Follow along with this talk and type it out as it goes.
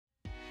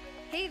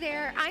Hey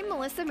there, I'm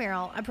Melissa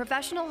Merrill, a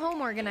professional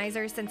home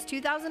organizer since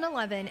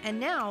 2011 and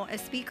now a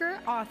speaker,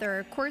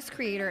 author, course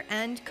creator,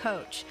 and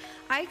coach.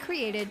 I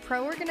created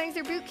Pro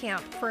Organizer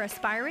Bootcamp for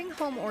aspiring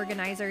home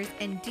organizers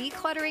and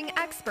decluttering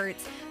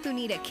experts who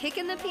need a kick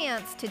in the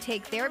pants to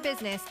take their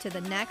business to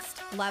the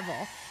next level.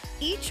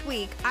 Each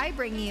week, I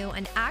bring you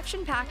an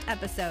action-packed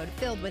episode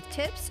filled with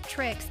tips,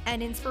 tricks,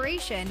 and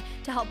inspiration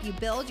to help you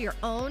build your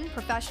own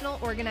professional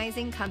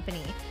organizing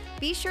company.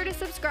 Be sure to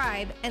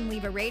subscribe and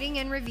leave a rating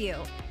and review.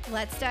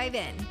 Let's dive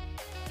in.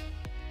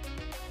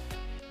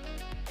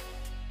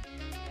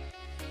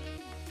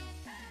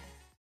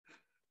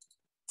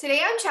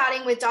 Today I'm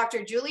chatting with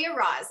Dr. Julia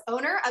Raz,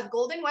 owner of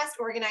Golden West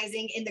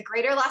Organizing in the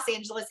greater Los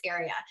Angeles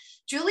area.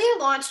 Julia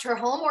launched her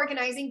home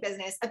organizing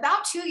business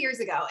about 2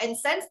 years ago, and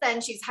since then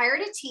she's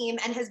hired a team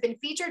and has been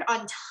featured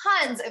on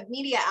tons of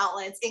media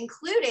outlets,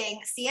 including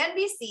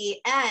CNBC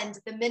and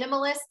the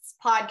Minimalists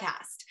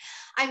podcast.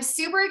 I'm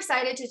super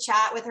excited to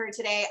chat with her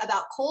today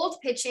about cold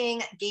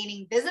pitching,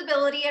 gaining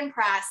visibility in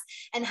press,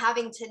 and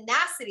having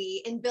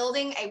tenacity in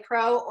building a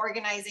pro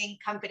organizing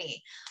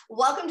company.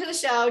 Welcome to the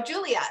show,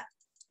 Julia.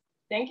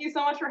 Thank you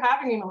so much for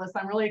having me, Melissa.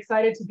 I'm really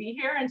excited to be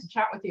here and to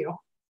chat with you.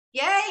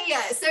 Yay!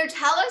 So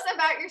tell us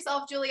about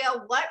yourself, Julia.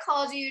 What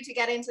called you to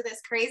get into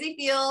this crazy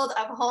field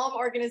of home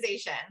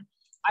organization?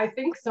 I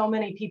think so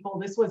many people,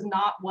 this was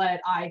not what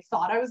I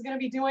thought I was going to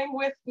be doing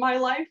with my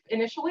life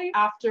initially.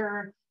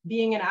 After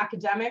being an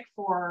academic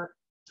for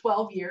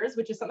 12 years,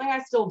 which is something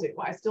I still do.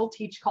 I still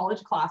teach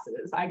college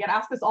classes. I get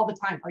asked this all the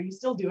time. Are you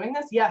still doing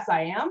this? Yes,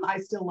 I am. I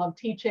still love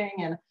teaching,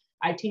 and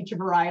I teach a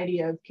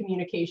variety of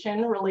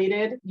communication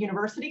related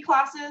university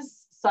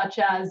classes, such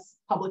as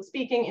public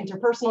speaking,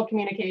 interpersonal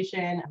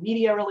communication,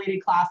 media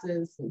related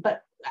classes.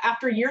 But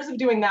after years of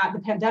doing that, the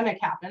pandemic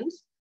happened.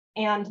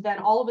 And then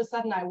all of a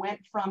sudden I went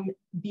from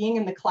being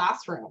in the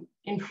classroom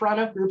in front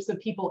of groups of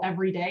people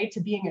every day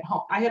to being at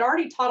home. I had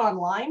already taught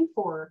online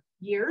for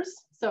years,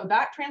 so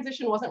that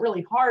transition wasn't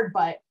really hard,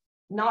 but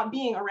not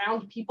being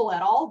around people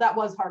at all, that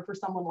was hard for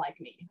someone like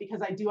me,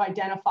 because I do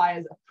identify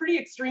as a pretty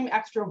extreme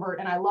extrovert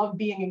and I love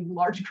being in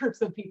large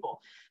groups of people.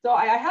 So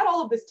I had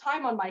all of this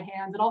time on my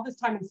hands and all this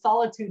time in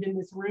solitude in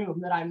this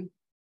room that I'm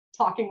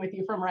talking with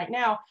you from right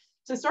now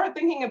to start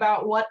thinking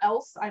about what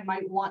else I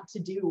might want to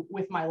do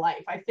with my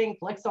life. I think,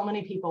 like so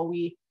many people,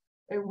 we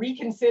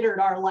reconsidered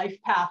our life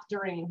path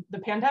during the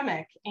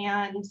pandemic.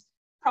 And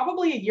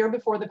probably a year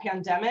before the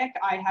pandemic,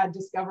 I had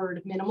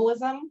discovered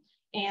minimalism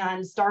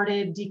and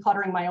started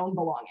decluttering my own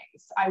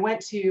belongings. I went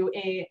to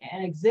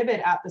an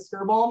exhibit at the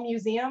Skirball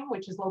Museum,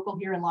 which is local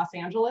here in Los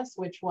Angeles,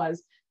 which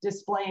was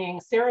displaying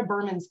Sarah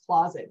Berman's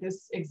closet.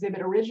 This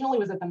exhibit originally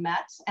was at the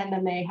Met, and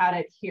then they had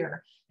it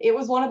here. It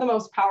was one of the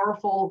most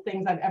powerful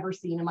things I've ever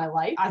seen in my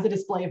life as a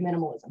display of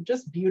minimalism.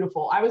 Just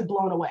beautiful. I was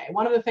blown away.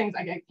 One of the things,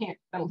 I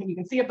don't think you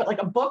can see it, but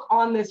like a book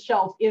on this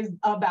shelf is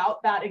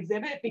about that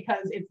exhibit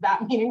because it's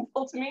that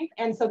meaningful to me.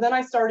 And so then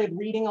I started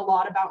reading a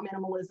lot about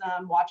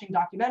minimalism, watching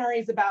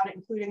documentaries about it,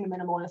 including The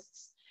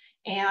Minimalists,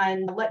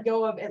 and let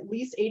go of at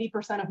least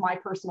 80% of my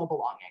personal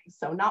belongings.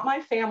 So not my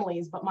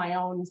family's, but my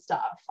own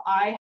stuff.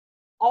 I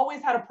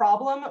always had a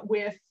problem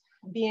with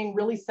being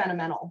really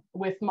sentimental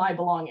with my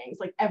belongings,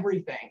 like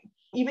everything.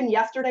 Even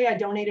yesterday, I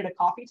donated a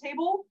coffee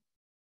table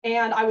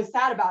and I was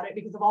sad about it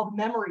because of all the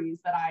memories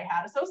that I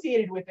had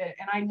associated with it.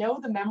 And I know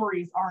the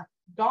memories aren't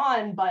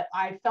gone, but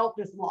I felt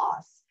this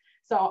loss.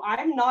 So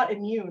I'm not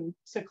immune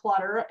to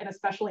clutter, and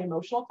especially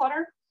emotional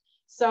clutter.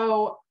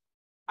 So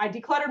I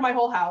decluttered my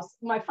whole house.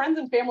 My friends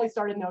and family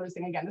started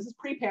noticing again. This is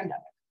pre-pandemic.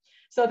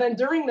 So then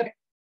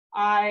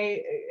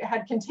I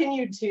had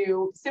continued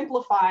to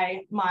simplify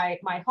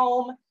my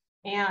home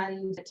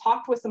and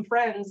talked with some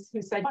friends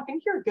who said, I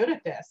think you're good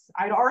at this.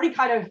 I'd already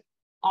kind of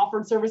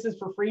offered services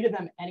for free to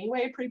them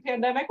anyway,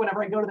 pre-pandemic.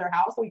 Whenever I go to their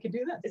house, we could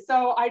do this.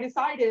 So I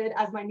decided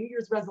as my New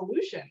Year's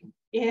resolution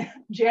in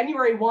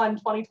January 1,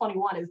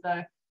 2021 is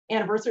the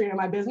anniversary of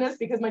my business,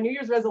 because my New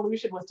Year's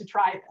resolution was to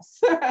try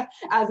this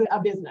as a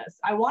business.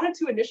 I wanted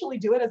to initially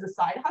do it as a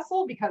side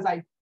hustle because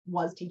I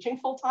was teaching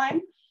full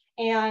time.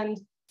 And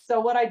so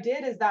what I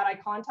did is that I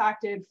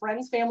contacted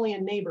friends, family,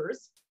 and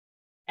neighbors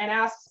and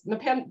asked in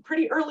the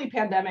pretty early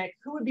pandemic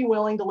who would be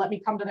willing to let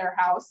me come to their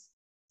house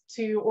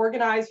to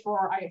organize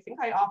for, I think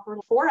I offered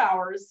 4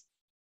 hours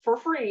for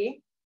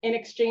free in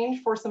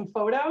exchange for some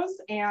photos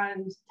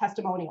and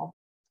testimonial.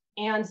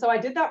 And so I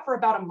did that for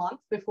about a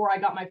month before I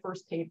got my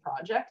first paid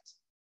project.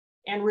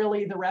 And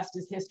really the rest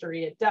is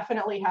history. It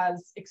definitely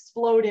has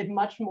exploded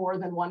much more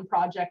than one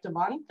project a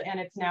month. And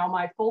it's now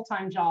my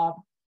full-time job.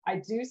 I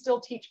do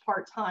still teach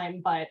part-time,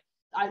 but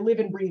I live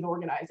and breathe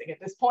organizing at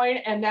this point.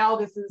 And now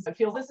this is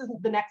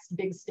the next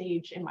big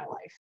stage in my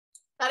life.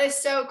 That is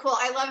so cool.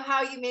 I love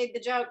how you made the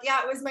joke.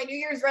 Yeah, it was my New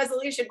Year's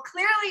resolution.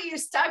 Clearly, you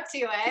stuck to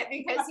it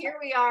because here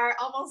we are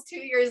almost 2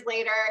 years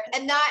later.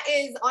 And that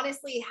is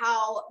honestly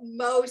how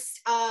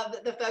most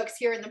of the folks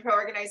here in the Pro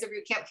Organizer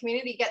Bootcamp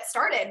community get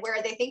started,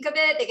 where they think of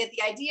it, they get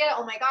the idea,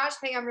 oh my gosh,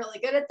 hey, I'm really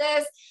good at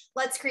this.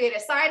 Let's create a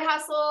side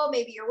hustle.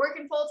 Maybe you're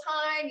working full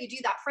time. You do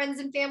that friends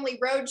and family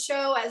road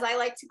show, as I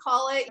like to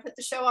call it. Put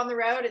the show on the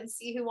road and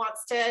see who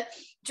wants to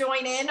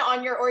join in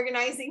on your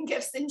organizing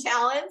gifts and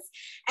talents.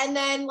 And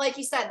then, like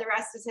you said, the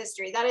rest is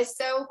history. That is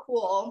so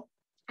cool.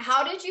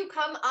 How did you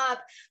come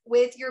up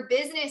with your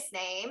business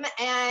name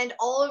and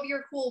all of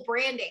your cool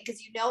branding? Because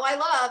you know I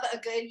love a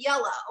good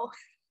yellow.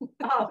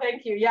 Oh,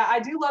 thank you. Yeah, I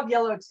do love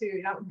yellow too.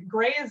 You know,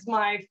 gray is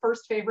my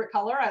first favorite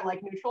color. I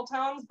like neutral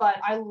tones, but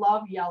I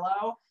love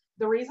yellow.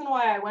 The reason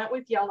why I went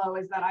with yellow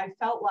is that I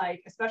felt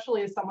like,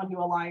 especially as someone who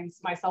aligns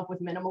myself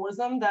with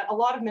minimalism, that a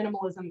lot of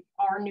minimalism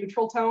are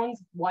neutral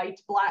tones, white,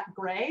 black,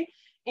 gray.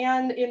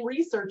 And in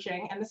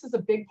researching, and this is a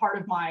big part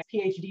of my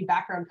PhD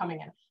background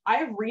coming in, I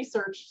have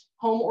researched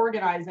home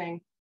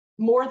organizing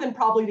more than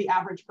probably the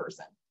average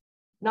person.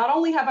 Not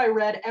only have I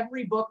read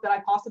every book that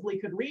I possibly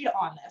could read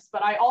on this,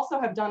 but I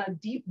also have done a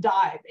deep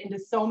dive into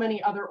so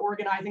many other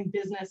organizing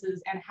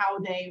businesses and how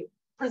they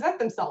present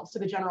themselves to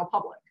the general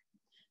public.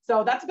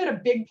 So that's been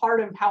a big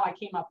part of how I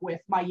came up with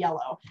my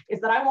yellow,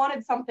 is that I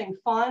wanted something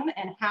fun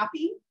and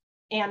happy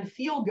and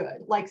feel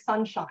good, like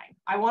sunshine.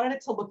 I wanted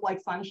it to look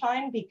like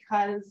sunshine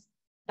because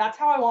that's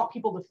how I want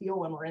people to feel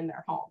when we're in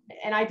their home.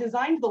 And I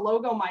designed the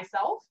logo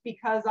myself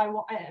because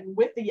and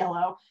with the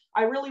yellow,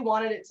 I really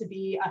wanted it to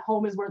be a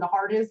home is where the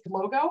heart is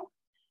logo.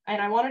 And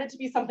I wanted it to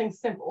be something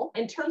simple.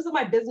 In terms of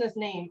my business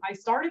name, I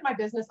started my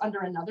business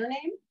under another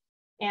name,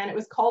 and it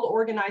was called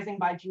Organizing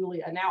by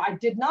Julia. Now, I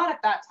did not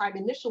at that time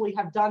initially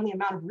have done the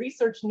amount of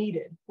research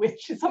needed,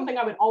 which is something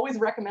I would always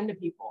recommend to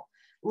people.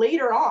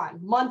 Later on,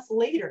 months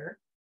later,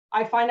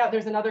 I find out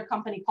there's another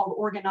company called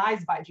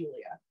Organize by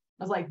Julia.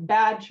 I was like,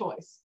 bad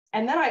choice.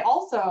 And then I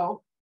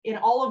also, in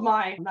all of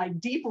my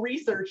deep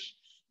research,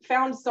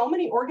 found so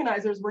many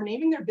organizers were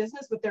naming their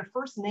business with their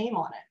first name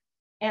on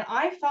it. And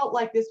I felt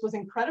like this was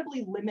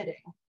incredibly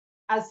limiting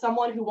as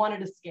someone who wanted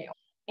to scale.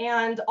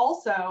 And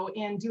also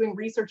in doing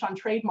research on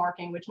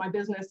trademarking, which my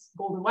business,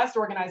 Golden West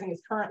Organizing,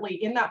 is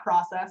currently in that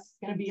process. It's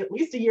going to be at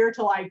least a year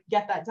till I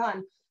get that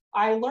done.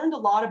 I learned a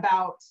lot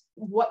about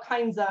what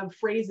kinds of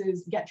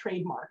phrases get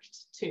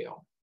trademarked too.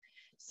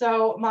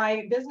 So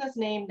my business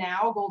name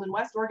now, Golden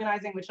West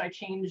Organizing, which I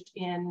changed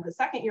in the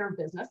second year of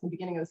business, the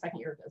beginning of the second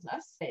year of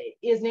business,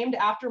 is named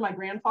after my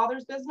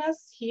grandfather's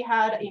business. He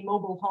had a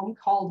mobile home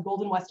called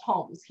Golden West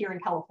Homes here in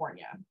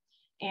California.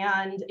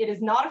 And it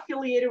is not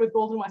affiliated with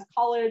Golden West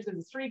College. There's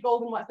a street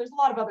Golden West. There's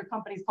a lot of other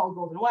companies called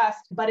Golden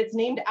West, but it's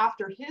named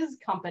after his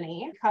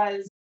company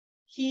because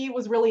he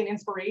was really an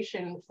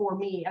inspiration for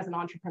me as an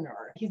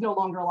entrepreneur. He's no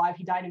longer alive.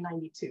 He died in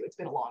 '92. It's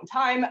been a long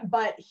time,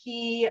 but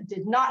he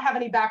did not have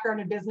any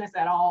background in business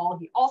at all.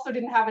 He also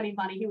didn't have any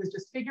money. He was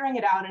just figuring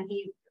it out, and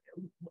he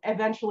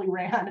eventually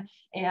ran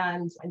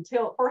and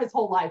until for his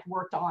whole life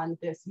worked on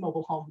this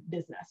mobile home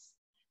business.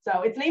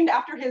 So it's named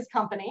after his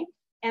company.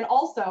 And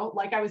also,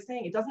 like I was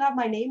saying, it doesn't have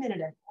my name in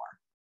it anymore,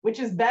 which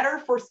is better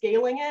for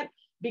scaling it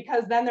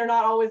because then they're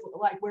not always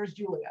like, where's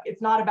Julia?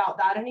 It's not about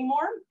that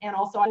anymore. And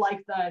also I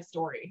like the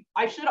story.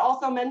 I should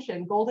also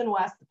mention Golden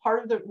West,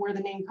 part of where the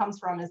name comes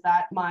from is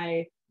that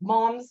my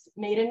mom's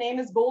maiden name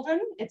is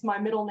Golden. It's my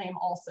middle name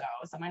also.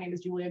 So my name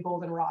is Julia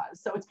Golden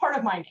Roz. So it's part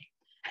of my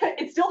name.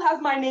 It still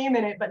has my name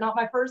in it, but not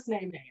my first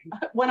name.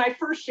 When I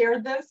first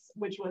shared this,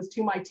 which was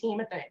to my team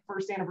at the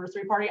first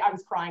anniversary party, I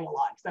was crying a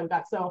lot because I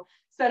got so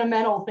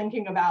sentimental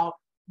thinking about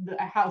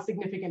how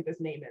significant this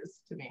name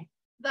is to me.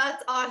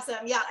 That's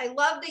awesome. Yeah, I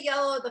love the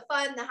yellow, the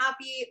fun, the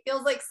happy. It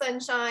feels like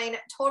sunshine.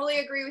 Totally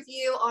agree with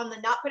you on the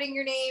not putting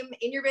your name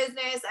in your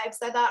business. I've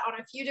said that on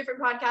a few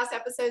different podcast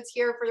episodes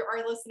here for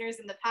our listeners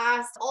in the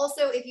past.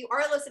 Also, if you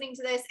are listening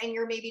to this and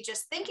you're maybe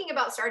just thinking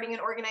about starting an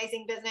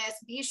organizing business,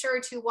 be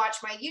sure to watch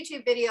my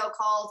YouTube video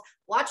called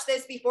Watch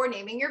This Before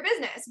Naming Your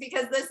Business,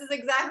 because this is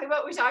exactly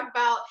what we talked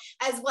about,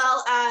 as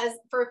well as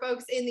for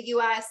folks in the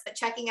US,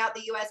 checking out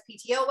the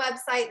USPTO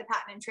website, the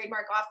Patent and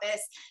Trademark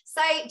Office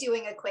site,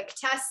 doing a quick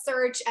test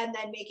search, and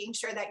then making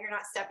sure that you're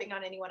not stepping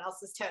on anyone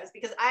else's toes.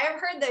 Because I have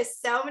heard this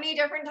so many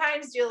different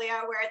times,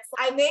 Julia, where it's,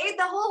 I made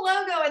the whole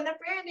logo and the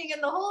branding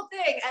and the whole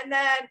thing, and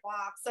then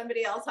wow,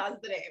 somebody else has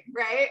the name,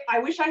 right? I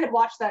wish I had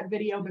watched that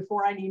video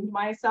before I named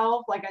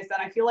myself. Like I said,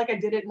 I feel like I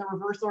did it in the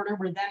reverse order,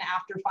 where then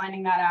after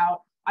finding that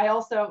out, I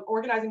also,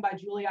 Organizing by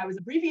Julia, I was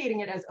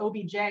abbreviating it as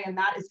OBJ, and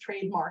that is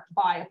trademarked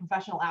by a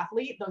professional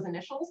athlete, those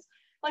initials.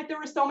 Like there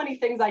were so many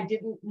things I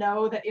didn't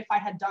know that if I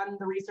had done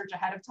the research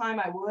ahead of time,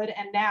 I would.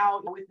 And now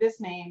with this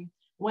name,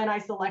 when I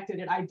selected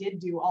it, I did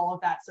do all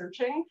of that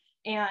searching.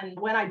 And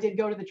when I did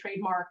go to the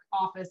trademark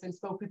office and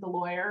spoke with the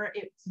lawyer,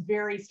 it's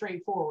very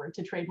straightforward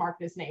to trademark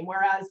this name.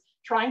 Whereas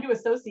trying to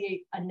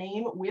associate a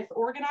name with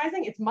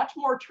organizing, it's much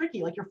more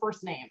tricky, like your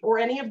first name or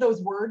any of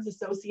those words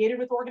associated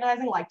with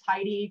organizing, like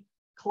tidy,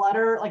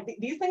 clutter, like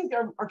these things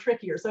are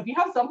trickier. So if you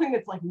have something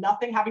that's like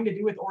nothing having to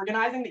do with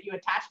organizing that you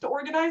attach to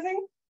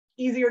organizing,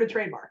 easier to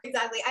trademark.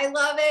 Exactly. I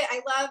love it.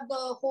 I love the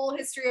whole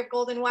history of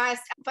Golden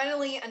West.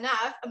 Funnily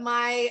enough,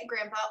 my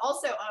grandpa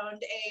also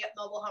owned a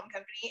mobile home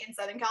company in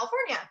Southern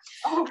California.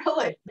 Oh,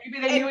 really?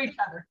 Maybe they knew each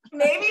other.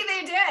 Maybe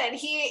they did.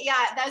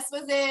 This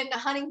was in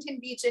Huntington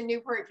Beach and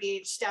Newport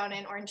Beach down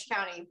in Orange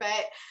County.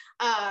 But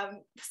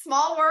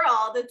small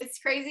world. It's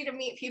crazy to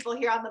meet people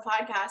here on the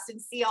podcast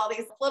and see all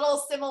these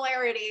little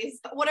similarities.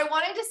 What I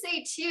wanted to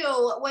say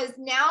too was,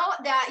 now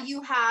that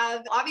you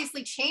have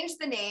obviously changed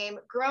the name,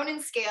 grown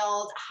and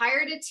scaled,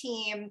 hired a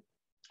team,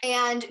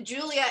 and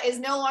Julia is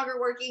no longer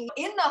working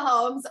in the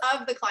homes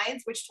of the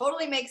clients, which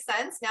totally makes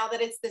sense now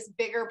that it's this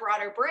bigger,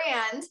 broader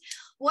brand.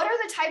 What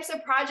are the types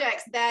of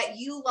projects that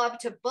you love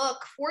to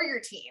book for your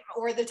team,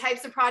 or the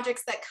types of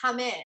projects that come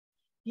in?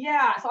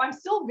 Yeah, so I'm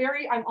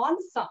on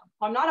some.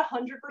 I'm not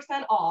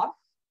 100% off.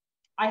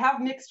 I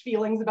have mixed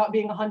feelings about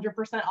being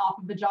 100% off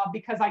of the job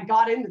because I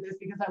got into this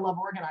because I love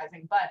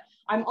organizing, but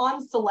I'm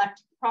on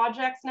select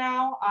projects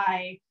now.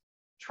 I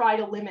try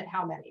to limit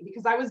how many,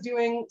 because I was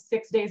doing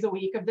 6 days a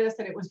week of this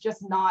and it was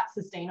just not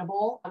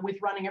sustainable with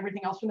running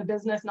everything else from the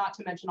business, not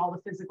to mention all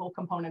the physical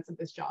components of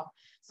this job.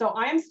 So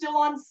I am still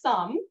on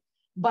some,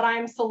 but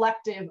I'm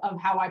selective of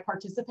how I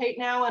participate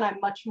now. And I'm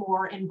much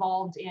more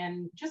involved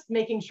in just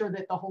making sure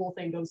that the whole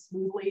thing goes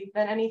smoothly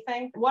than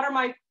anything. What are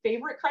my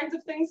favorite kinds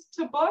of things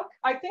to book?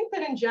 I think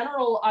that in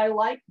general, I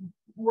like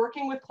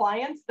working with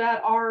clients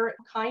that are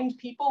kind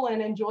people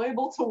and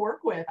enjoyable to work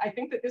with. I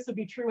think that this would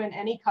be true in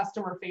any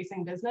customer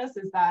facing business,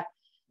 is that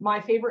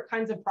my favorite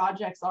kinds of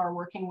projects are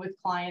working with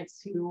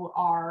clients who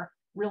are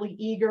really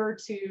eager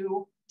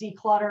to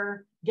declutter,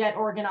 get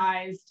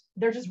organized.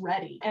 They're just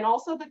ready. And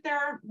also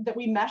that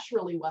we mesh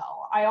really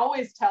well. I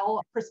always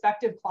tell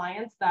prospective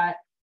clients that,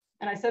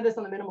 and I said this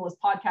on the Minimalist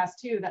podcast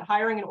too, that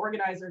hiring an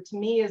organizer to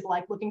me is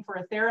like looking for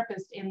a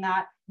therapist, in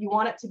that you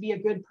want it to be a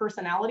good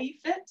personality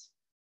fit.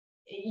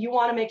 You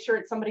want to make sure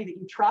it's somebody that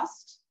you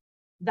trust,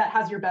 that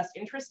has your best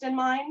interest in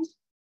mind.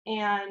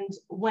 And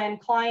when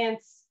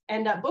clients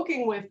end up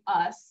booking with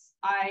us,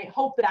 I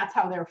hope that's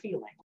how they're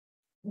feeling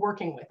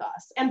working with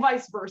us, and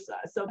vice versa.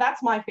 So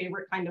that's my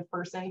favorite kind of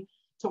person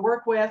to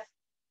work with.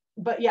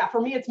 But yeah, for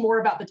me, it's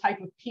more about the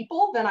type of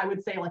people than I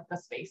would say like the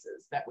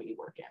spaces that we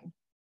work in.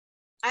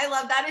 I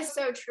love that. Is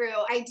so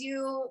true. I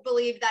do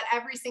believe that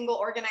every single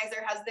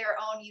organizer has their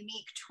own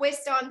unique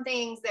twist on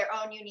things, their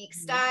own unique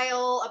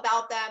style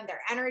about them,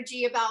 their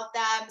energy about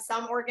them.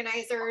 Some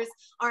organizers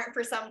aren't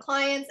for some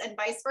clients, and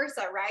vice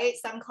versa, right?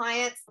 Some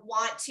clients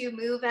want to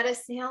move at a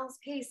snail's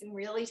pace and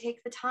really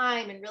take the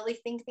time and really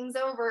think things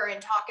over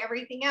and talk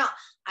everything out.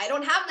 I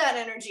don't have that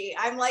energy.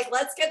 I'm like,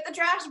 let's get the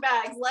trash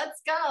bags. Let's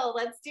go.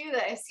 Let's do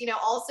this.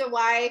 Also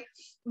why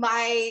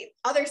my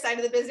other side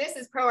of the business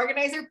is Pro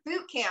Organizer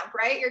Boot Camp,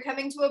 right? You're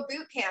coming to a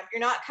boot camp. You're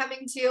not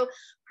coming to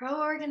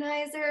Pro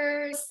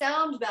Organizer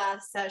sound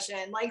bath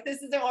session. Like,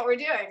 this isn't what we're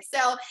doing.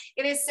 So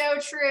it is so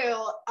true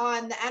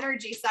on the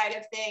energy side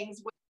of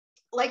things.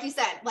 Like you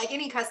said, like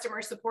any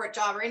customer support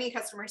job or any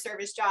customer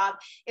service job,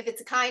 if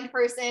it's a kind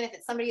person, if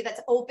it's somebody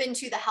that's open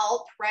to the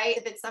help, right?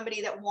 If it's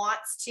somebody that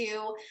wants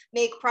to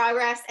make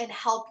progress and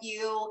help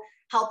you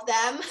help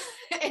them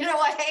in a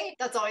way,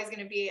 that's always going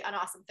to be an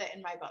awesome fit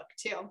in my book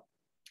too.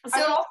 So I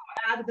would also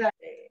add that,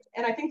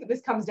 and I think that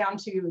this comes down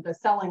to the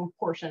selling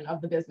portion of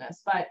the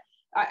business, but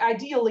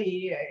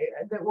ideally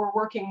that we're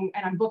working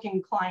and I'm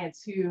booking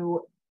clients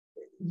who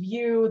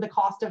view the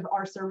cost of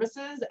our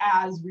services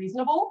as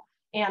reasonable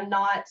and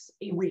not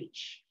a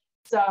reach.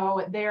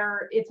 So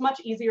it's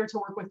much easier to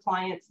work with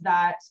clients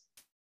that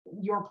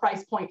your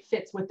price point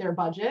fits with their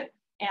budget,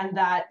 and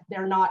that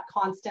they're not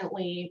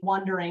constantly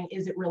wondering,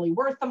 is it really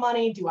worth the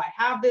money? Do I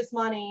have this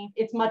money?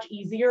 It's much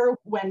easier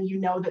when you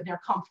know that they're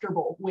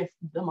comfortable with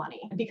the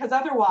money, because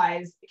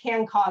otherwise it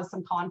can cause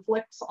some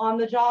conflicts on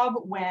the job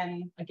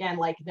when, again,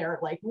 like they're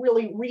like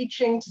really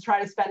reaching to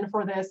try to spend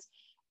for this,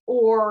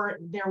 or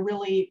they're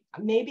really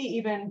maybe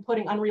even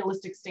putting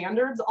unrealistic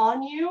standards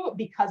on you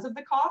because of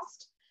the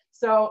cost.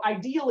 So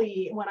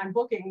ideally, when I'm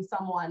booking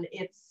someone,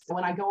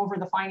 when I go over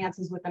the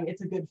finances with them,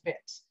 it's a good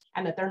fit,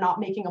 and that they're not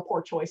making a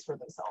poor choice for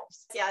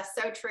themselves. Yeah,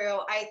 so true.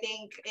 I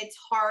think it's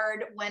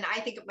hard when I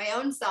think of my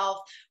own self,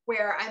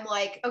 where I'm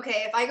like,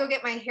 okay, if I go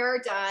get my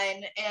hair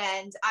done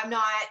and I'm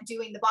not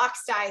doing the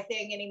box dye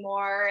thing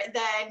anymore,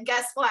 then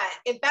guess what?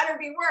 It better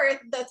be worth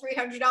the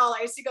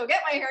 $300 to go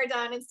get my hair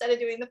done instead of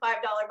doing the $5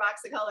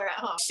 box of color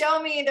at home.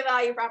 Show me the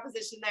value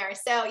proposition there.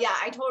 So yeah,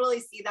 I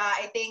totally see that.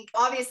 I think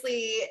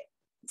obviously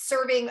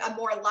serving a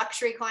more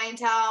luxury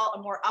clientele,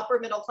 a more upper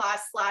middle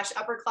class /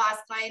 upper class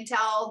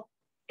clientele,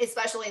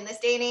 especially in this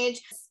day and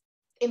age,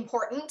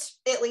 important,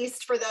 at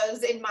least for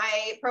those in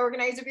my Pro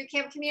Organizer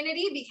Bootcamp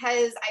community,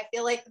 because I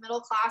feel like the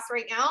middle class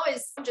right now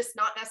is just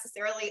not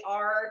necessarily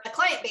our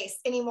client base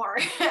anymore.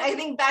 I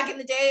think back in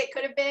the day, it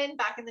could have been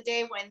back in the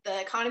day when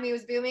the economy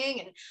was booming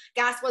and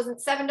gas wasn't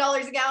 $7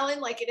 a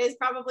gallon, like it is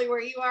probably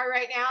where you are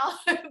right now.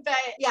 But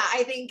yeah,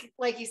 I think,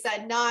 like you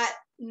said, not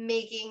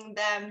making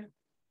them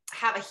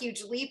have a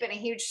huge leap and a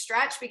huge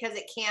stretch, because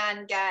it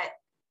can get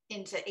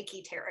into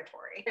icky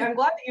territory. I'm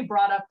glad that you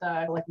brought up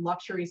the like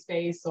luxury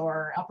space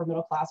or upper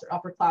middle class or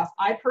upper class.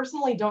 I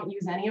personally don't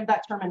use any of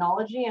that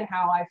terminology in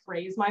how I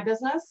phrase my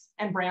business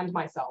and brand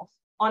myself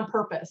on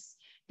purpose,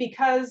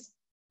 because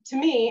to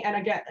me, and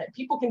again,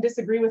 people can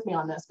disagree with me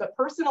on this, but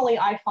personally,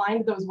 I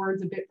find those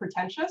words a bit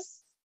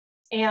pretentious.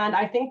 And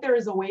I think there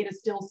is a way to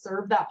still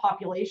serve that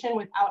population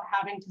without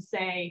having to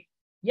say,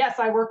 yes,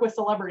 I work with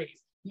celebrities.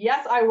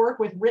 Yes, I work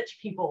with rich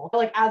people,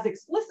 like as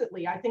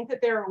explicitly. I think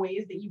that there are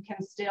ways that you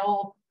can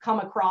still come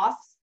across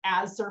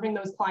as serving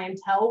those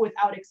clientele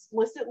without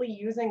explicitly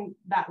using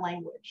that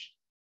language.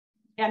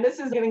 And this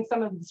is giving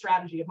some of the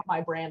strategy of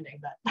my branding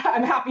that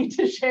I'm happy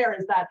to share,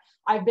 is that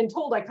I've been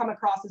told I come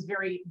across as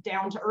very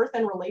down to earth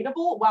and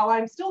relatable while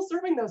I'm still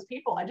serving those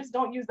people. I just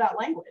don't use that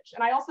language.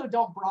 And I also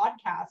don't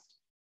broadcast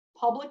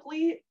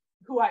publicly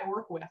who I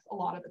work with a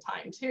lot of the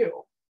time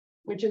too,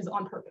 which is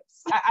on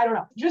purpose. I don't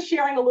know, just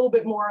sharing a little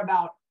bit more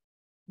about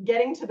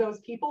getting to those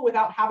people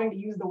without having to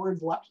use the word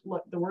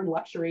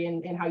luxury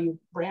in how you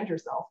brand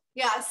yourself.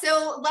 Yeah.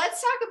 So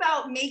let's talk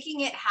about making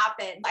it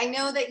happen. I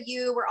know that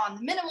you were on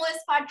the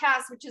Minimalist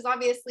podcast, which is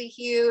obviously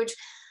huge.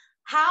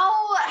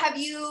 How have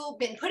you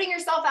been putting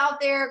yourself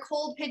out there,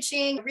 cold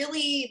pitching,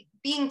 really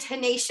being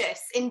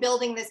tenacious in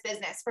building this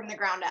business from the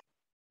ground up?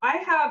 I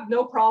have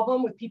no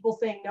problem with people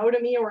saying no to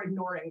me or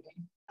ignoring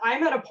me.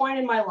 I'm at a point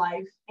in my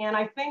life, and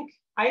I think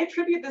I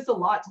attribute this a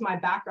lot to my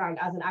background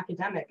as an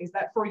academic, is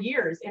that for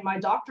years in my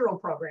doctoral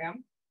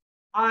program,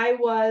 I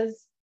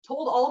was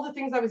told all of the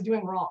things I was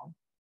doing wrong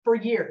for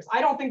years.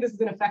 I don't think this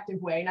is an effective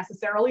way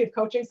necessarily of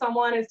coaching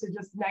someone, is to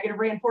just negative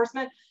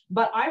reinforcement,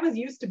 but I was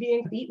used to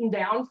being beaten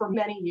down for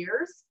many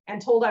years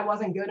and told I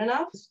wasn't good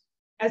enough.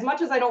 As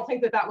much as I don't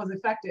think that that was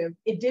effective,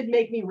 it did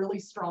make me really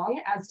strong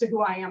as to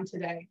who I am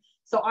today.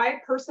 So I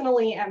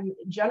personally am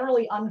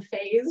generally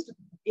unfazed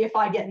if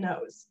I get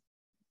no's.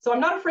 So I'm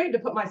not afraid to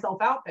put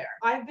myself out there.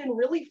 I've been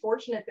really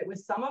fortunate that with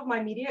some of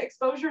my media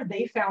exposure,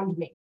 they found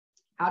me.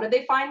 How did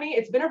they find me?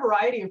 It's been a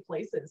variety of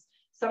places.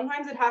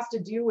 Sometimes it has to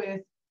do with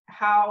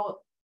how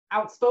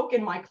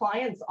outspoken my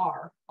clients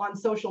are on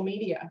social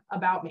media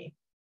about me,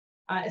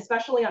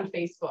 especially on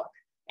Facebook.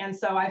 And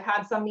so I've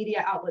had some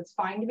media outlets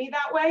find me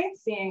that way,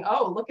 seeing,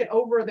 oh, look at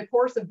over the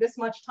course of this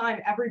much time,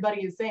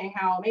 everybody is saying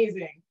how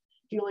amazing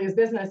Julia's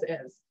business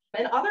is.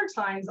 And other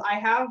times I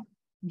have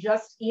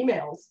just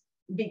emails,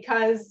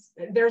 because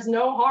there's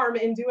no harm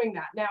in doing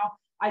that. Now,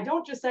 I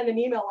don't just send an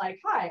email like,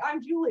 hi,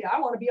 I'm Julia, I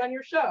want to be on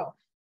your show.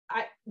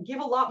 I give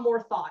a lot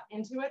more thought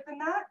into it than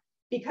that,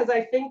 because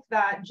I think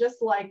that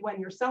just like when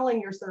you're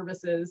selling your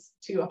services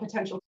to a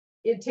potential,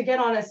 to get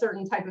on a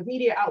certain type of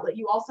media outlet,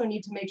 you also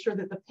need to make sure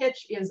that the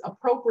pitch is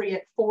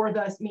appropriate for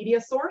the media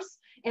source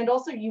and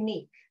also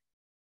unique.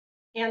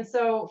 And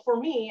so for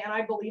me, and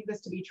I believe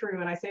this to be true,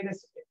 and I say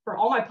this for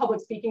all my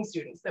public speaking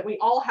students, that we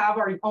all have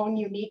our own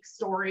unique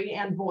story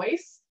and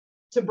voice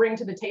to bring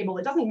to the table.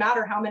 It doesn't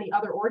matter how many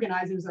other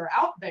organizers are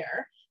out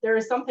there. There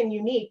is something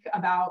unique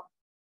about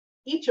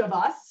each of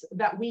us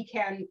that we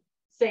can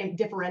say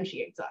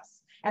differentiates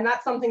us. And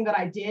that's something that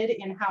I did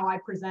in how I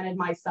presented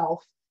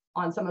myself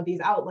on some of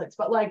these outlets.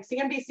 But like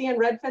CNBC and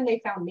Redfin, they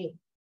found me.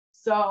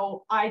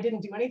 So I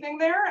didn't do anything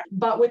there.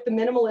 But with the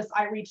Minimalists,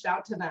 I reached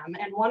out to them.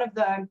 And one of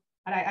the,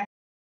 and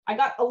I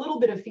got a little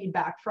bit of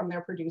feedback from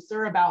their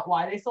producer about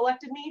why they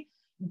selected me,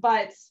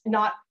 but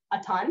not a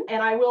ton.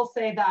 And I will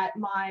say that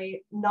my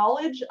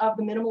knowledge of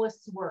the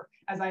Minimalists' work,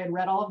 as I had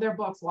read all of their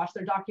books, watched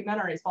their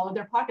documentaries, followed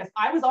their podcasts,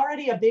 I was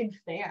already a big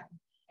fan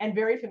and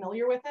very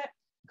familiar with it,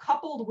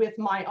 coupled with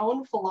my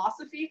own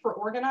philosophy for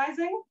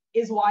organizing,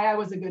 is why I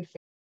was a good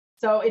fit.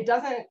 So it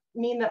doesn't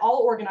mean that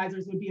all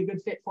organizers would be a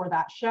good fit for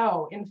that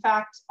show. In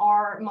fact,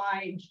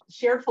 my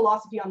shared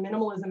philosophy on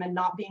minimalism and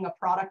not being a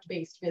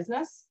product-based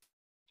business,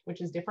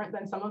 which is different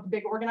than some of the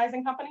big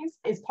organizing companies,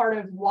 is part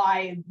of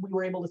why we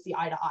were able to see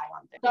eye to eye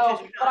on things.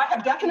 So, but I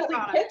have definitely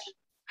pitched.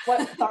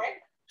 What? Sorry.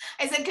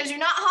 I said, because you're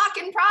not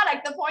hawking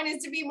product. The point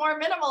is to be more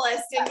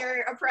minimalist in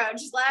your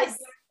approach. Less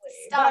stuff.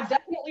 But I've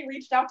definitely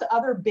reached out to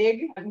other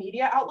big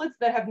media outlets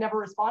that have never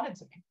responded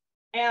to me,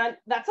 and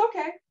that's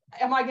okay.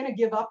 Am I going to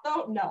give up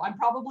though? No, I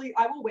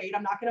will wait.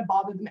 I'm not going to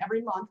bother them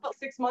every month, but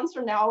 6 months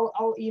from now,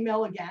 I'll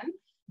email again.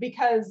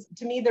 Because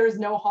to me, there is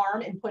no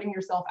harm in putting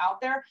yourself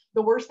out there.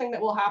 The worst thing that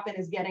will happen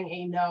is getting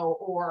a no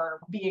or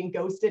being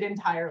ghosted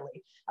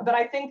entirely. But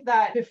I think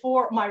that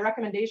my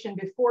recommendation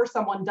before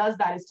someone does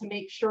that is to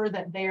make sure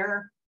that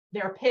their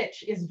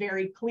pitch is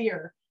very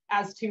clear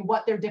as to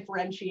what their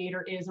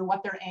differentiator is or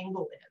what their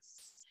angle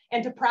is,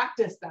 and to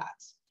practice that.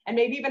 And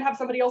maybe even have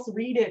somebody else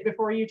read it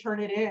before you turn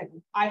it in.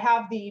 I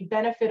have the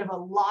benefit of a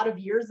lot of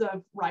years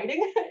of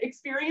writing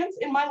experience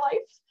in my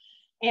life.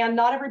 And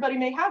not everybody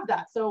may have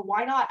that. So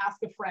why not ask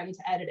a friend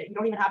to edit it? You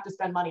don't even have to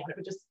spend money on it,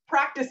 but just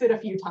practice it a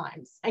few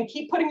times and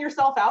keep putting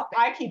yourself out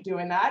there. I keep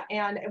doing that.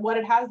 And what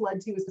it has led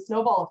to is the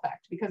snowball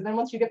effect, because then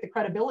once you get the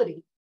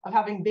credibility of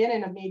having been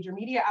in a major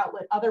media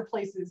outlet, other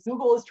places,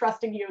 Google is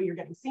trusting you, you're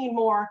getting seen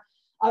more.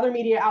 Other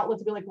media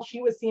outlets will be like, well,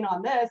 she was seen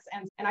on this.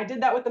 And I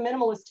did that with the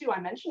Minimalists too. I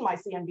mentioned my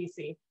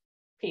CNBC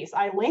piece.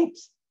 I linked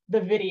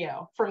the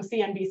video from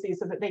CNBC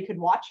so that they could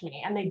watch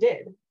me, and they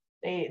did.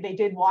 they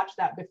did watch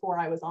that before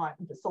I was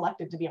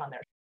selected to be on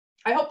there.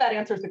 I hope that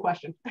answers the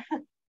question.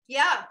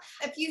 Yeah,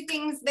 a few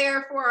things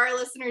there for our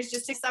listeners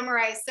just to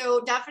summarize.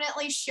 So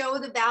definitely show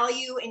the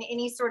value in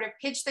any sort of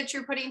pitch that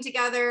you're putting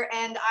together.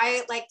 And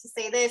I like to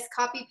say this,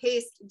 copy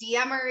paste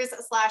DMers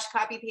 /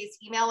 copy paste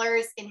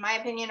emailers, in my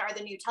opinion, are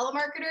the new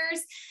telemarketers.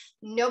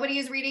 Nobody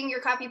is reading your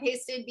copy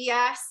pasted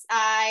BS.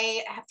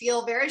 I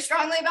feel very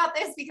strongly about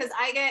this because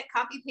I get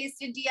copy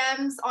pasted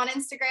DMs on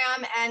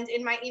Instagram and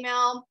in my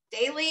email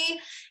daily.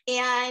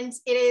 And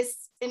it is,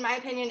 in my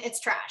opinion,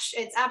 it's trash.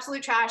 It's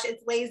absolute trash.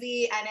 It's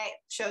lazy, and it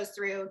shows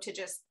through to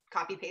just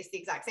copy paste the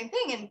exact same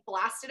thing and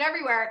blast it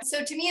everywhere.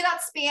 So to me,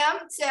 that's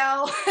spam.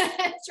 So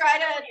try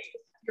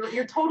to.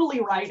 You're totally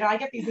right. And I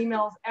get these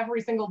emails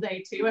every single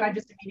day too, and I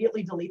just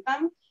immediately delete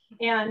them.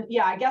 And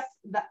yeah, I guess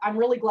that I'm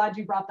really glad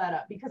you brought that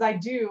up, because I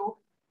do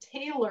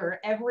tailor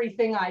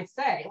everything I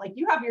say. Like,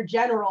 you have your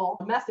general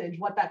message,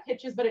 what that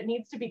pitch is, but it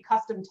needs to be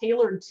custom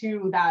tailored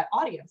to that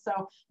audience.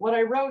 So what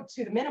I wrote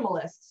to the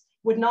minimalists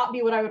would not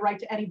be what I would write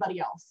to anybody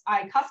else.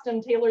 I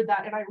custom tailored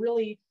that, and I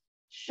really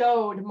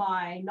showed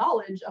my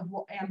knowledge of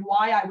and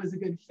why I was a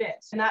good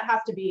fit. And that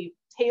has to be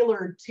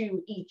tailored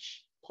to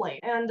each plate.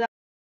 And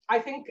I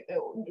think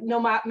no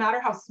matter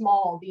how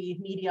small the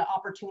media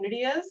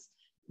opportunity is,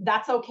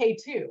 that's okay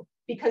too,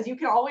 because you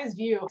can always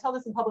view, I tell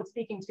this in public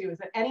speaking too, is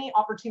that any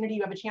opportunity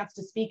you have a chance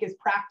to speak is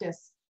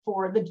practice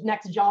for the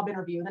next job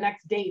interview, the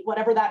next date,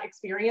 whatever that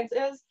experience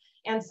is.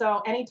 And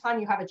so anytime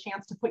you have a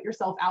chance to put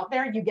yourself out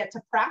there, you get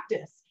to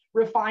practice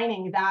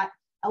refining that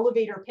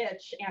elevator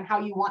pitch and how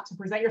you want to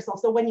present yourself.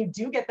 So when you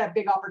do get that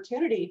big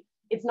opportunity,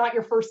 it's not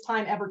your first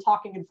time ever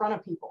talking in front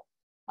of people.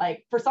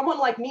 Like, for someone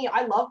like me,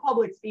 I love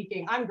public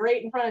speaking. I'm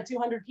great in front of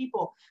 200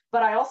 people,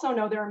 but I also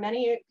know there are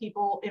many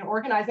people in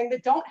organizing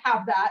that don't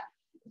have that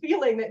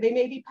feeling, that they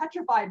may be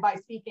petrified by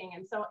speaking.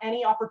 And so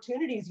any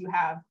opportunities you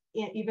have,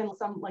 even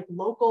some like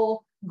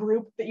local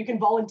group that you can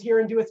volunteer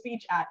and do a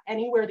speech at,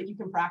 anywhere that you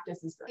can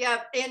practice is great.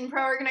 Yep. In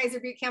Pro Organizer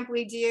Bootcamp,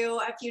 we do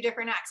a few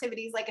different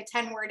activities, like a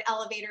 10-word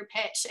elevator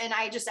pitch. And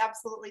I just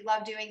absolutely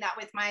love doing that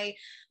with my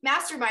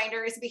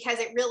masterminders, because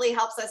it really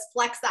helps us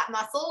flex that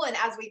muscle. And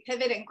as we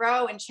pivot and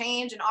grow and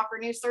change and offer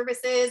new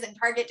services and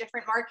target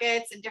different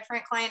markets and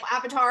different client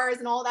avatars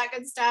and all that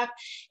good stuff,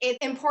 it's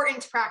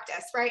important to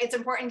practice, right? It's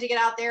important to get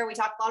out there. We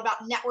talk a lot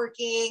about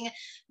networking,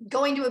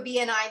 going to a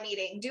BNI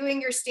meeting,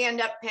 doing your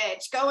stand-up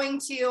pitch, going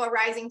to a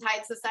Rising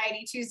Tide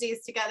Society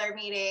Tuesdays Together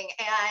meeting,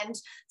 and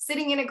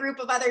sitting in a group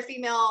of other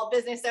female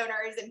business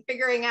owners and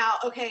figuring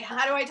out, okay,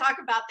 how do I talk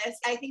about this?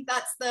 I think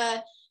that's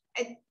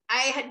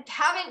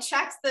haven't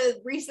checked the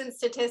recent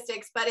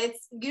statistics, but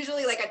it's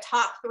usually like a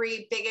top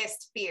 3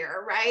 biggest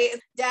fear, right?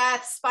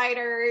 Death,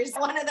 spiders,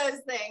 one of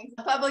those things.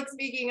 Public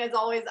speaking is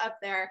always up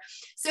there.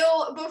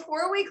 So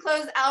before we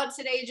close out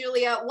today,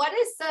 Julia, what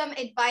is some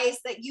advice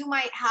that you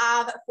might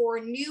have for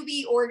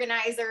newbie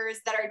organizers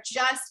that are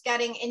just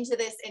getting into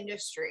this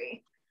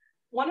industry?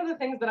 One of the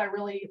things that I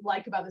really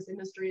like about this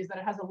industry is that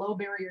it has a low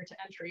barrier to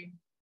entry.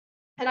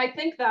 And I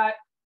think that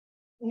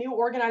new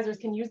organizers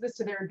can use this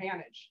to their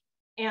advantage.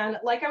 And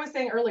like I was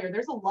saying earlier,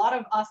 there's a lot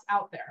of us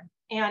out there.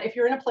 And if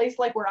you're in a place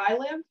like where I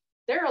live,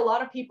 there are a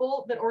lot of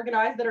people that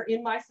organize that are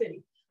in my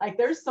city. Like,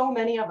 there's so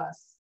many of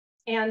us.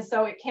 And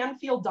so it can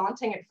feel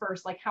daunting at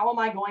first. Like, how am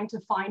I going to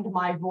find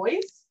my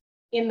voice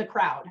in the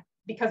crowd?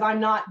 Because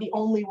I'm not the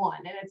only one.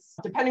 And it's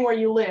depending where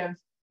you live,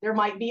 there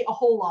might be a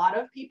whole lot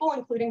of people,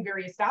 including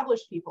very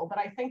established people, but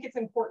I think it's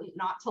important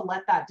not to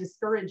let that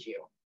discourage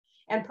you.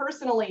 And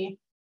personally,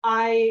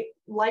 I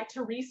like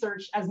to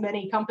research as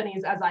many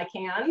companies as I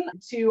can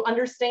to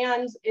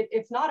understand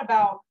it's not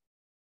about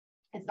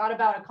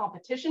a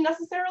competition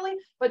necessarily,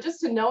 but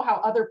just to know how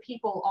other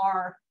people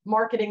are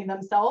marketing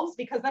themselves,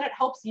 because then it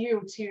helps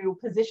you to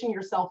position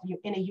yourself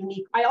in a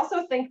unique. I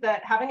also think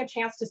that having a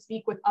chance to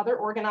speak with other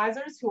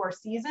organizers who are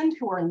seasoned,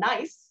 who are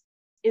nice,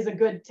 is a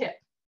good tip.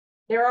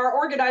 There are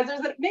organizers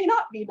that may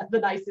not be the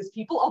nicest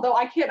people, although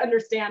I can't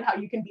understand how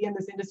you can be in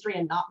this industry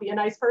and not be a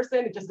nice person.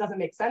 It just doesn't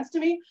make sense to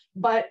me.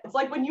 But it's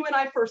like when you and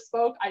I first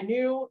spoke, I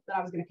knew that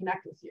I was going to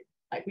connect with you.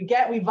 Like, we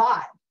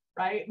vibe,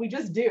 right? We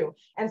just do.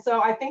 And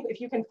so I think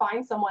if you can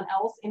find someone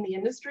else in the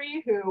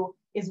industry who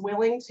is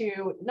willing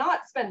to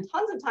not spend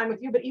tons of time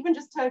with you, but even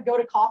just to go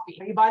to coffee,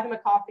 you buy them a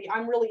coffee.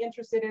 I'm really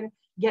interested in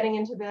getting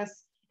into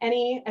this.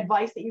 Any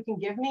advice that you can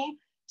give me?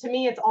 To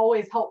me, it's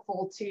always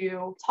helpful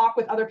to talk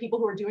with other people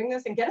who are doing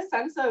this and get a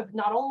sense of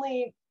not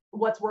only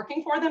what's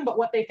working for them, but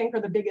what they think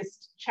are the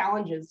biggest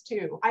challenges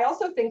too. I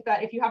also think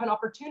that if you have an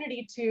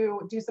opportunity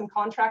to do some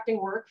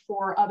contracting work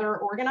for other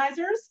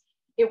organizers,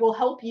 it will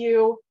help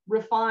you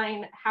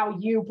refine how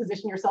you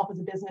position yourself as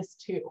a business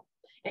too.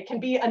 It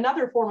can be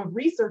another form of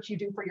research you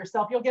do for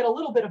yourself. You'll get a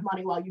little bit of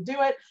money while you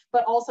do it,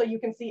 but also you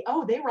can see,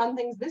 oh, they run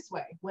things this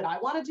way. Would I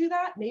want to do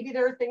that? Maybe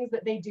there are things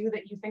that they do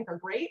that you think are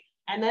great.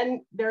 And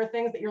then there are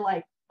things that you're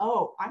like,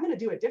 oh, I'm going to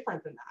do it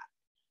different than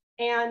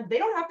that. And they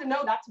don't have to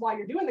know that's why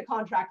you're doing the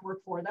contract work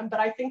for them. But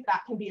I think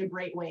that can be a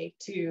great way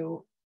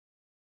to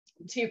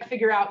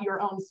figure out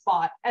your own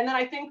spot. And then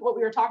I think what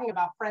we were talking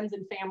about, friends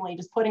and family,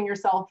 just putting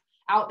yourself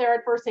out there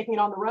at first, taking it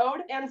on the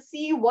road, and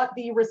see what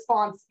the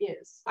response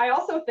is. I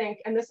also think,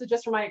 and this is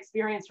just from my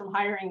experience from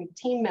hiring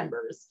team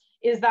members,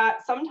 is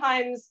that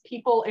sometimes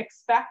people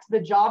expect the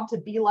job to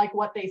be like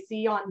what they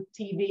see on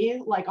TV,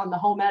 like on the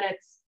Home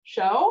Edits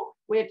show,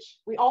 which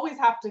we always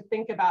have to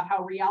think about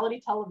how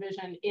reality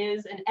television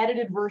is an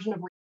edited version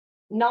of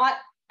not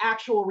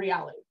actual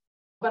reality.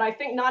 But I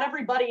think not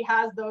everybody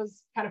has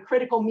those kind of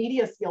critical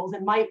media skills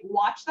and might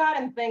watch that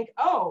and think,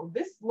 oh,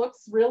 this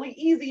looks really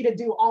easy to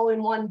do all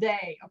in one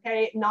day,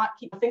 okay? Not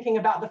keep thinking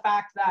about the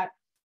fact that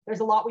there's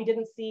a lot we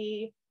didn't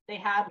see. They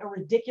had a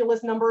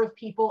ridiculous number of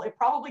people. It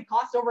probably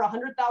cost over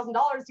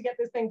 $100,000 to get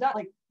this thing done.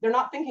 Like, they're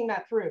not thinking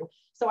that through.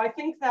 So I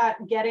think that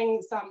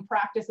getting some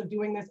practice of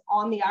doing this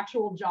on the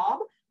actual job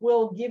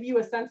will give you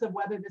a sense of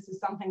whether this is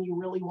something you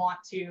really want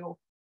to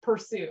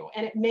pursue.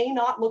 And it may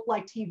not look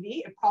like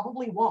TV. It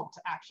probably won't,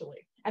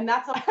 actually. And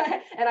that's,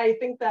 and I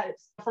think that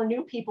for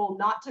new people,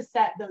 not to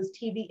set those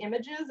TV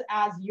images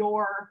as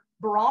your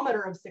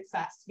barometer of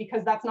success,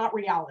 because that's not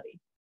reality,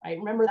 right?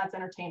 Remember, that's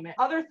entertainment.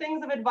 Other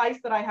things of advice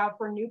that I have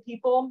for new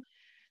people,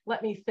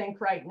 let me think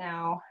right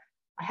now.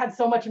 I had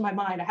so much in my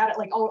mind. I had it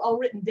like all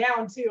written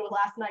down too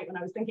last night when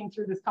I was thinking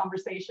through this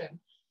conversation.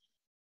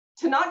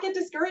 To not get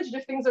discouraged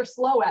if things are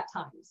slow at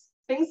times.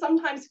 Things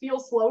sometimes feel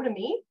slow to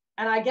me,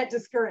 and I get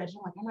discouraged.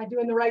 I'm like, am I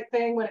doing the right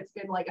thing when it's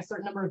been like a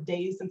certain number of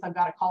days since I've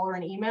got a call or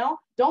an email?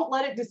 Don't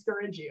let it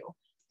discourage you.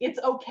 It's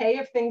okay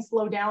if things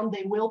slow down,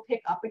 they will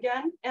pick up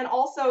again. And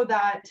also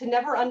that to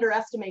never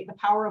underestimate the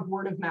power of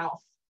word of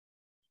mouth.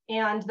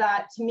 And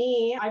that to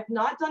me, I've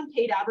not done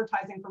paid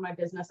advertising for my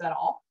business at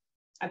all.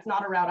 That's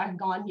not a route I've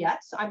gone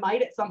yet. I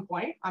might at some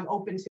point. I'm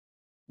open to it.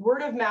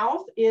 Word of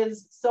mouth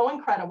is so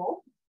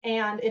incredible.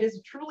 And it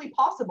is truly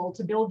possible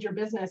to build your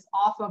business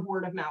off of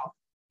word of mouth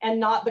and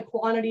not the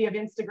quantity of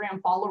Instagram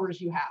followers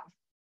you have.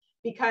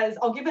 Because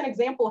I'll give an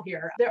example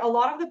here. There are a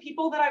lot of the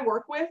people that I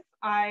work with,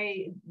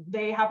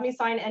 they have me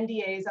sign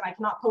NDAs and I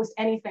cannot post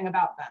anything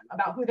about them,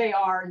 about who they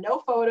are, no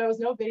photos,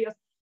 no videos.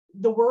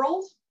 The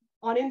world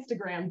on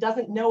Instagram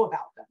doesn't know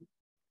about them,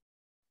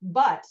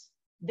 but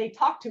they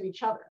talk to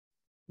each other.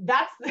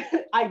 That's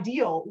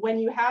ideal when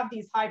you have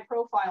these high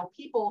profile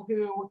people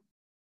who,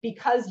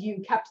 because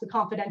you kept the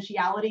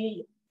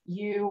confidentiality,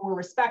 you were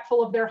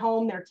respectful of their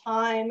home, their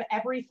time,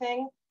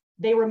 everything,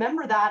 they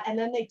remember that, and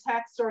then they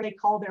text or they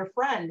call their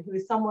friend who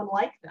is someone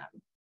like them.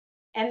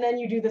 And then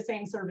you do the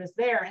same service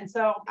there. And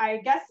so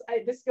I guess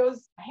this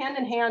goes hand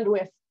in hand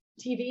with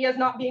TV as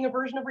not being a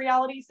version of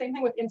reality. Same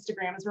thing with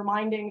Instagram, is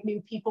reminding new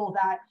people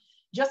that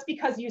just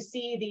because you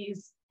see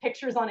these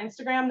pictures on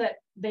Instagram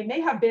that they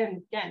may have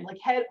been, again, like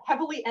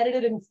heavily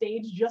edited and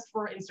staged just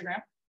for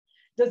Instagram,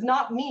 does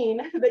not mean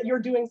that you're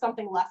doing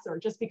something lesser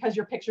just because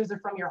your pictures are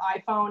from your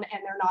iPhone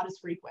and they're not as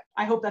frequent.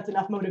 I hope that's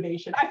enough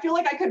motivation. I feel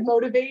like I could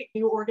motivate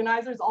new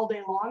organizers all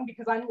day long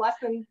because I'm less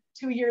than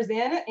 2 years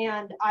in,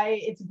 and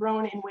it's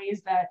grown in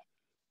ways that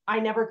I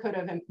never could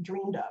have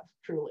dreamed of,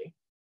 truly.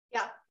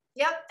 Yeah.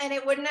 Yep. And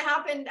it wouldn't have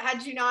happened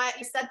had you not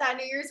set that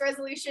New Year's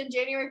resolution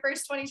January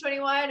 1st,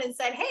 2021 and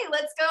said, hey,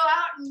 let's go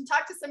out and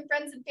talk to some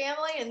friends and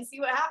family and see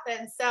what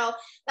happens. So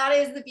that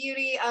is the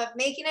beauty of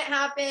making it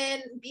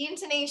happen, being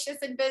tenacious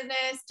in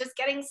business, just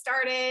getting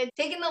started,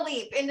 taking the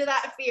leap into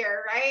that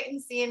fear, right? And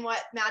seeing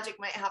what magic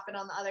might happen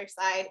on the other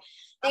side.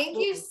 Thank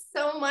you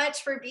so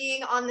much for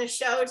being on the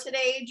show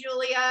today,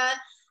 Julia.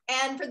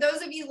 And for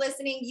those of you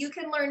listening, you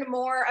can learn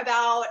more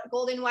about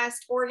Golden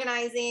West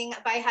Organizing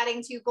by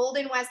heading to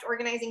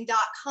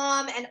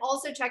goldenwestorganizing.com and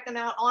also check them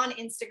out on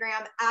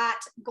Instagram at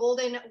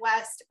Golden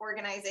West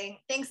Organizing.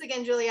 Thanks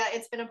again, Julia.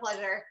 It's been a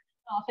pleasure.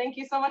 Oh, thank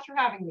you so much for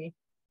having me.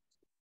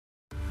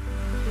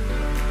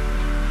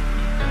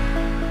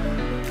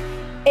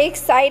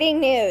 Exciting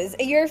news!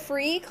 Your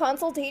free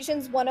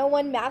Consultations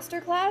 101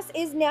 Masterclass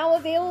is now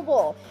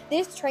available.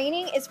 This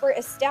training is for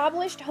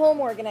established home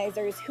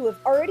organizers who have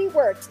already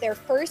worked their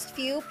first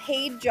few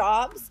paid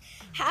jobs,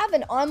 have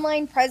an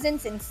online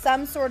presence in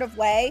some sort of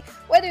way,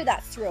 whether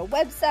that's through a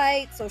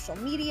website, social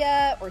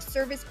media, or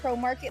Service Pro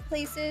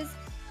marketplaces.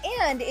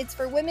 And it's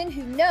for women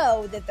who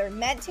know that they're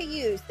meant to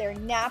use their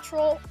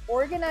natural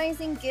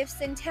organizing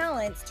gifts and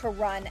talents to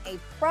run a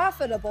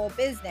profitable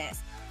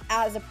business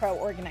as a pro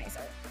organizer.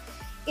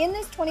 In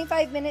this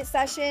 25-minute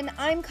session,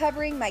 I'm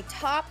covering my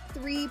top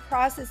 3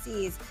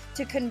 processes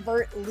to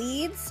convert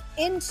leads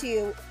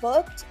into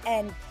booked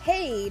and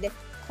paid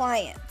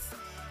clients.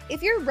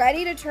 If you're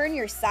ready to turn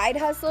your side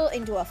hustle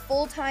into a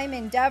full-time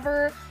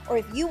endeavor, or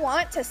if you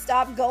want to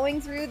stop going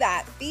through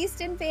that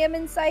feast and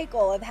famine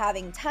cycle of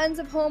having tons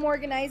of home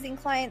organizing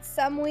clients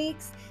some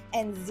weeks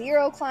and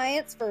 0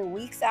 clients for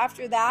weeks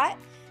after that,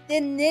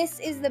 then this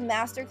is the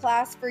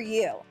masterclass for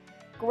you.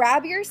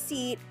 Grab your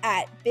seat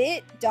at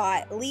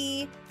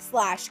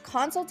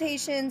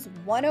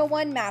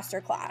bit.ly/consultations101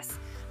 masterclass.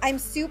 I'm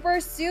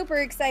super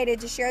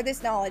excited to share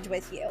this knowledge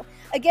with you.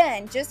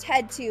 Again, just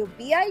head to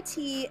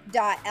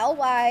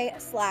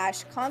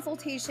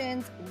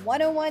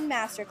bit.ly/consultations101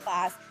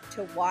 masterclass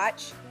to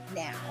watch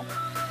now.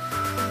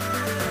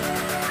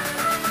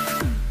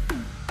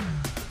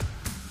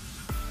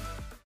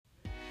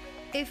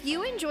 If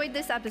you enjoyed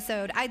this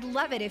episode, I'd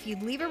love it if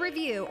you'd leave a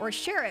review or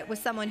share it with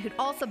someone who'd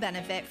also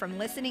benefit from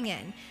listening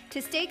in.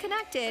 To stay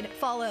connected,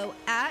 follow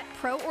at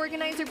Pro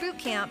Organizer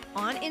Bootcamp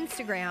on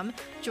Instagram,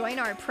 join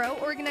our Pro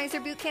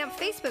Organizer Bootcamp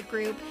Facebook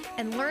group,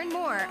 and learn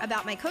more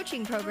about my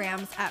coaching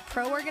programs at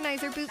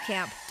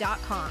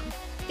proorganizerbootcamp.com.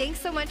 Thanks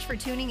so much for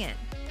tuning in.